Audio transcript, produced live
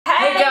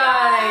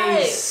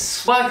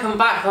welcome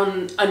back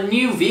on a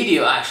new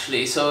video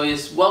actually. So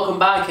it's welcome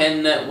back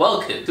and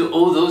welcome to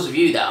all those of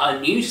you that are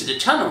new to the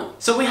channel.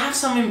 So we have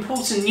some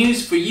important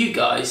news for you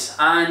guys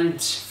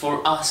and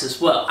for us as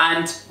well.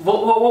 And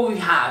what we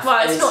have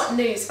well, it's not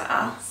news for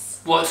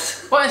us.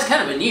 What? Well, it's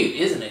kind of a news,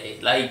 isn't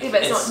it? Like, yeah,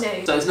 but it's not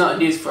news. So it's not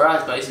news for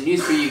us, but it's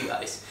news for you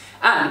guys.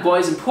 And what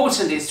is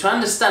important is to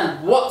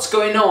understand what's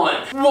going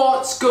on.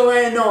 What's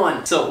going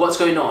on? So what's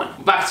going on?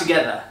 We're back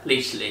together,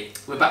 literally.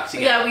 We're back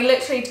together. Yeah, we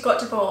literally got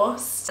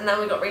divorced and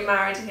then we got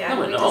remarried again. No,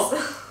 we're not.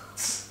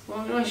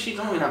 What is she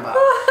talking about?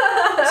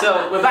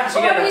 So we're back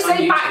together. Well, when you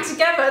say YouTube. back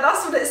together,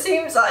 that's what it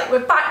seems like.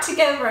 We're back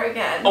together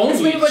again. On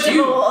because we were YouTube?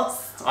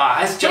 divorced.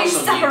 Ah, it's just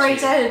on separated.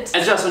 YouTube.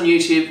 It's just on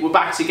YouTube. We're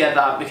back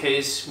together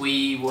because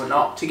we were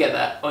not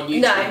together on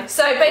YouTube. No.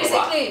 So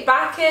basically,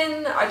 back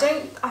in I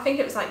think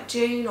it was like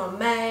June or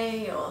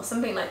May or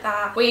something like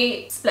that.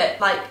 We split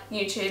like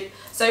YouTube.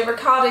 So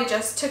Ricardo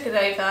just took it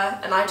over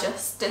and I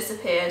just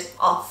disappeared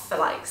off for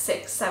like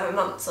 6-7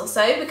 months or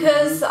so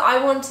because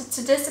I wanted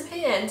to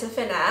disappear into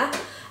thin air.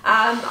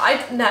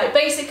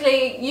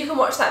 Basically you can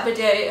watch that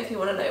video if you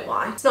want to know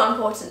why. It's not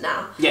important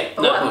now. Yeah,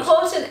 but what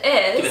important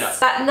is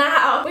that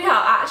now we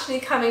are actually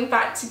coming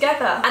back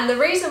together. And the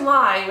reason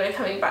why we're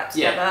coming back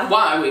together. Yeah,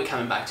 why are we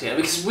coming back together?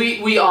 Because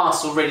we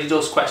asked already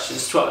those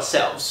questions to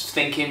ourselves,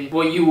 thinking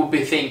what you will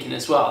be thinking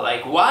as well.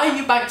 Like, why are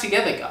you back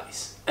together,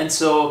 guys? And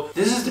so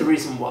this is the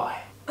reason why.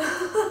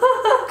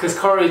 Because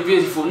Coral is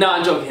beautiful. No,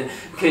 I'm joking.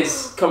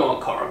 Because, come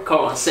on, Coral. Come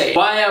on, say it.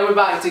 Why are we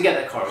back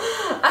together, Coral?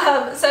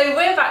 So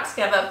we're back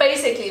together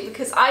basically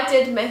because I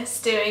did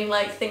miss doing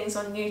like things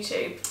on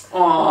YouTube.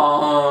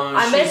 Oh,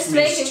 I missed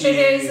making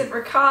videos of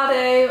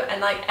Ricardo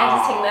and like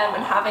editing them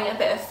and having a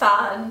bit of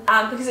fun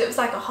because it was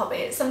like a hobby.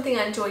 It's something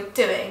I enjoyed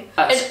doing.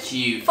 That's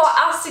cute. For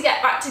us to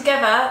get back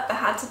together, there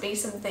had to be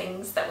some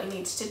things that we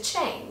needed to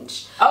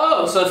change.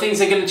 Oh, so things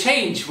are going to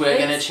change. We're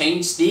going to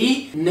change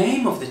the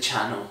name of the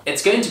channel.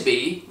 It's going to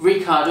be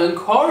Ricardo and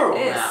Coral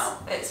now.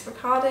 It's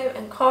Ricardo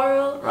and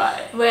Coral.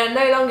 Right. We're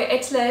no longer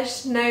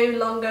Italish, no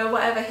longer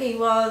whatever he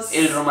was.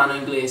 Il Romano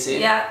Inglese.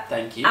 Yeah.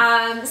 Thank you.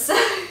 So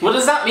what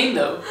does that mean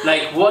though?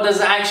 Like, what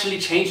does it actually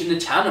change in the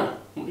channel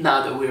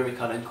now that we're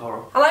Ricardo and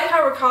Coral? I like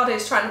how Ricardo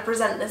is trying to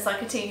present this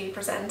like a TV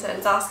presenter and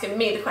is asking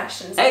me the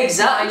questions.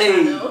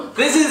 Exactly.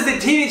 This is the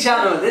TV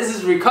channel. This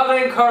is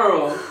Ricardo and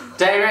Coral,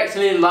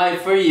 directly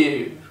live for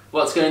you.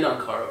 What's going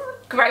on, Coral?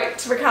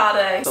 Great,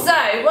 Ricardo.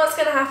 So what's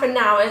going to happen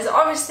now is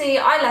obviously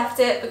I left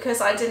it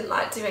because I didn't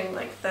like doing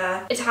like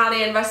the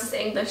Italian versus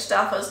English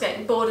stuff. I was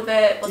getting bored of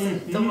it. It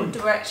wasn't the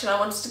direction I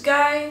wanted to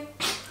go.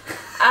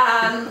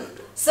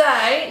 So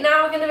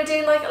now we're going to be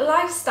doing like a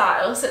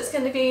lifestyle. So it's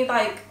going to be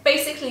like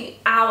basically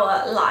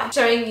our life,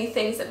 showing you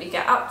things that we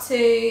get up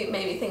to,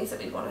 maybe things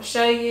that we want to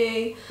show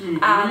you.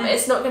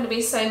 It's not going to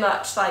be so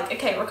much like,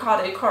 okay,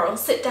 Ricardo, Coral,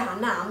 sit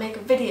down now, make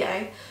a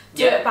video.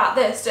 Do it about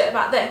this, do it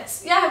about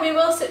this. Yeah, we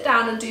will sit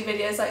down and do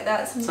videos like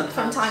that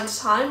from time to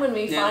time when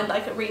we find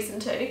like a reason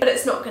to. But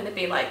it's not going to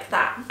be like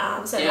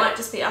that. So it might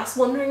just be us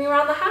wandering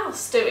around the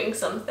house doing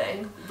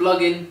something.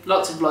 Vlogging,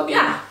 lots of vlogging.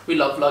 Yeah. We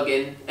love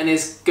vlogging. And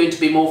it's going to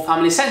be more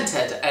family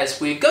centered as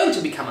we're going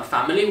to become a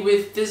family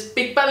with this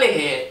big belly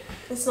here.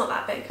 It's not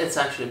that big. It's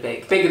actually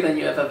big. Bigger than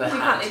you have ever had.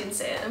 You can't even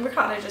see it. And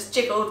Ricardo just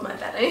jiggled my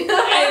belly.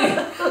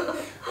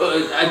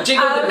 I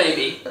jiggled the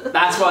baby.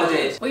 That's what I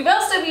did. We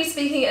will still be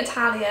speaking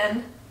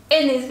Italian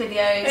in these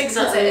videos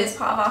because it is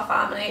part of our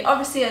family.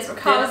 Obviously, as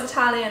Ricardo's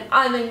Italian,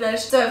 I'm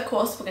English, so of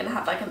course we're going to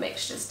have like a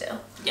mixture still.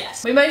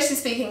 Yes. We mostly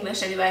speak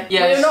English anyway.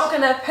 Yes. We're not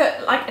going to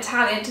put like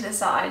Italian to the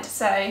side,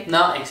 so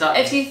no,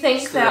 exactly. If you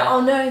think that,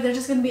 oh no, they're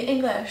just going to be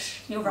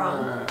English, you're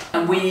wrong.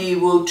 And we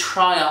will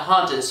try our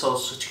hardest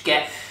also to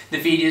get the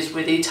videos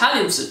with the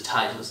Italian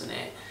subtitles in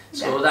it.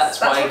 So that's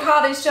why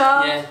Ricardo's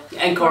job. Yeah,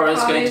 and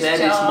Cora's going to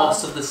edit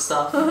most of the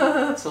stuff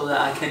so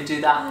that I can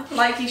do that.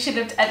 Like you should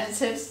have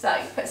edited,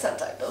 like put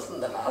subtitles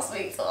in the last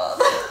week's one.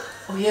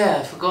 Oh yeah,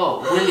 I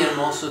forgot. William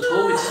also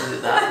told me to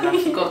do that and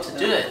I forgot to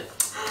do it.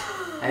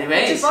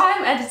 Anyways. Which is why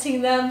I'm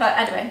editing them, but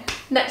anyway,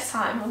 next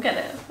time we'll get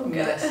it. We'll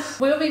get it.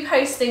 We'll be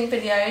posting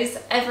videos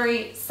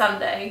every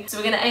Sunday. So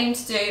we're going to aim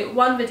to do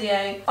one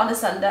video on a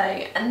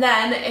Sunday, and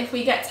then if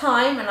we get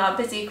time in our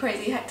busy,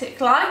 crazy,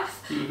 hectic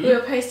life, we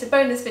will post a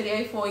bonus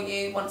video for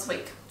you once a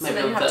week. So maybe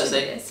then you on have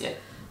Thursday. 2 videos. Yeah.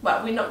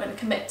 Well, we're not going to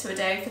commit to a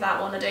day for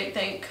that one, I don't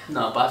think.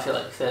 No, but I feel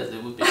like Thursday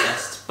would be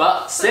best.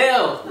 But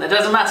still, it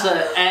doesn't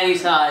matter any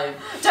time.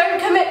 Don't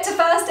commit to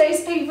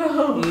Thursdays,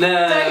 people.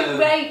 No. Don't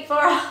wait for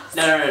us.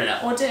 No.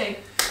 Or do.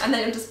 And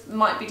then you just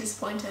might be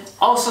disappointed.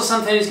 Also,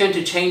 something that's going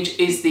to change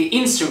is the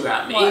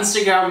Instagram. What?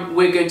 Instagram,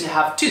 we're going to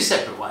have 2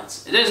 separate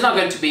ones. There's not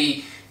going to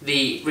be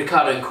the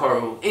Ricardo and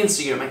Coral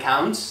Instagram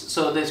accounts,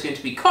 so there's going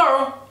to be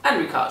Coral and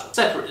Ricardo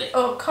separately.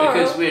 Oh,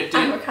 Coral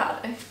and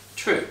Ricardo.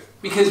 True,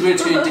 because we're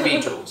 2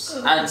 individuals,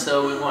 and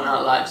so we want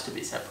our lives to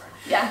be separate.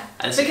 Yeah,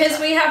 because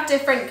we have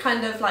different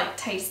kind of like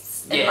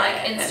tastes in like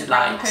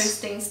Instagram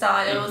posting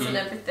styles and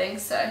everything,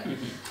 so.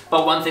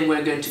 But one thing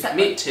we're going to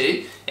commit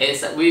to is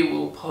that we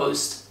will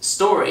post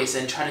stories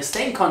and try to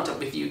stay in contact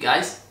with you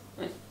guys.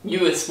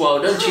 You as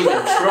well, don't you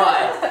even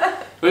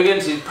try. We're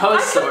going to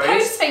post I can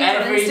stories post things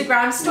on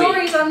Instagram.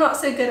 Stories I'm not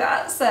so good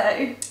at,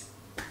 so...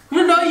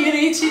 Well, no, you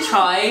need to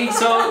try.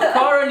 So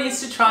Cora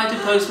needs to try to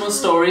post more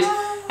stories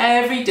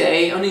every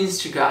day on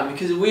Instagram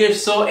because we are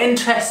so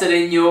interested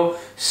in your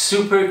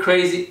super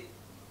crazy...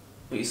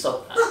 Will you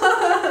stop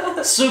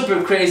that?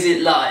 Super crazy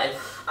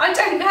life. I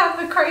don't have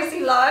a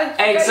crazy life.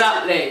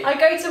 Exactly. I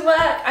go to work,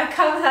 I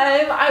come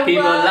home, I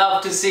People work,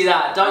 love to see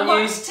that, don't I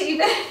you? watch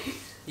TV.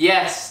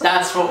 Yes,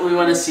 that's what we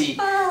want to see.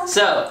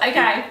 So,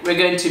 okay, we're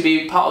going to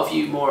be part of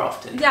you more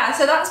often. Yeah,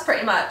 so that's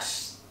pretty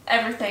much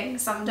everything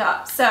summed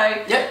up.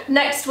 So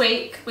next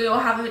week we will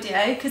have a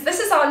video because this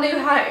is our new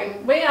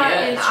home. We are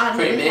in our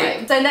new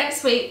home. So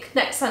next week,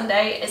 next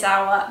Sunday is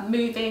our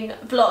moving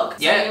vlog.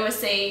 So you will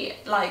see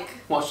like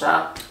watch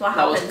that. What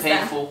that was happens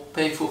painful,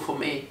 painful for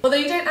me. Although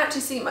you don't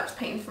actually see much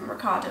pain from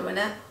Ricardo in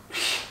it.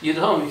 You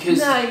don't because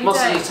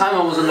most of the time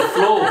I was on the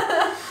floor.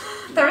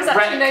 There is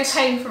actually no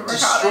pain from Ricardo.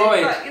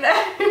 Destroyed. But, you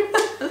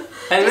know.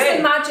 Just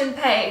imagine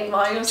pain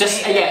while you're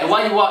seeing it.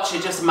 While you watch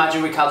it, just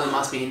imagine Ricardo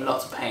must be in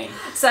lots of pain.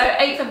 So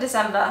 8th of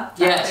December, I'll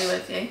be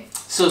with you.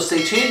 So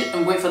stay tuned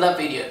and wait for that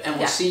video, and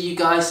we'll see you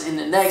guys in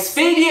the next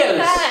videos.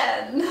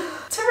 Then,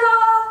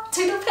 ta-ra,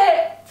 toodle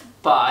pip.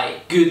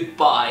 Bye,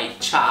 goodbye,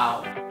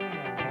 ciao.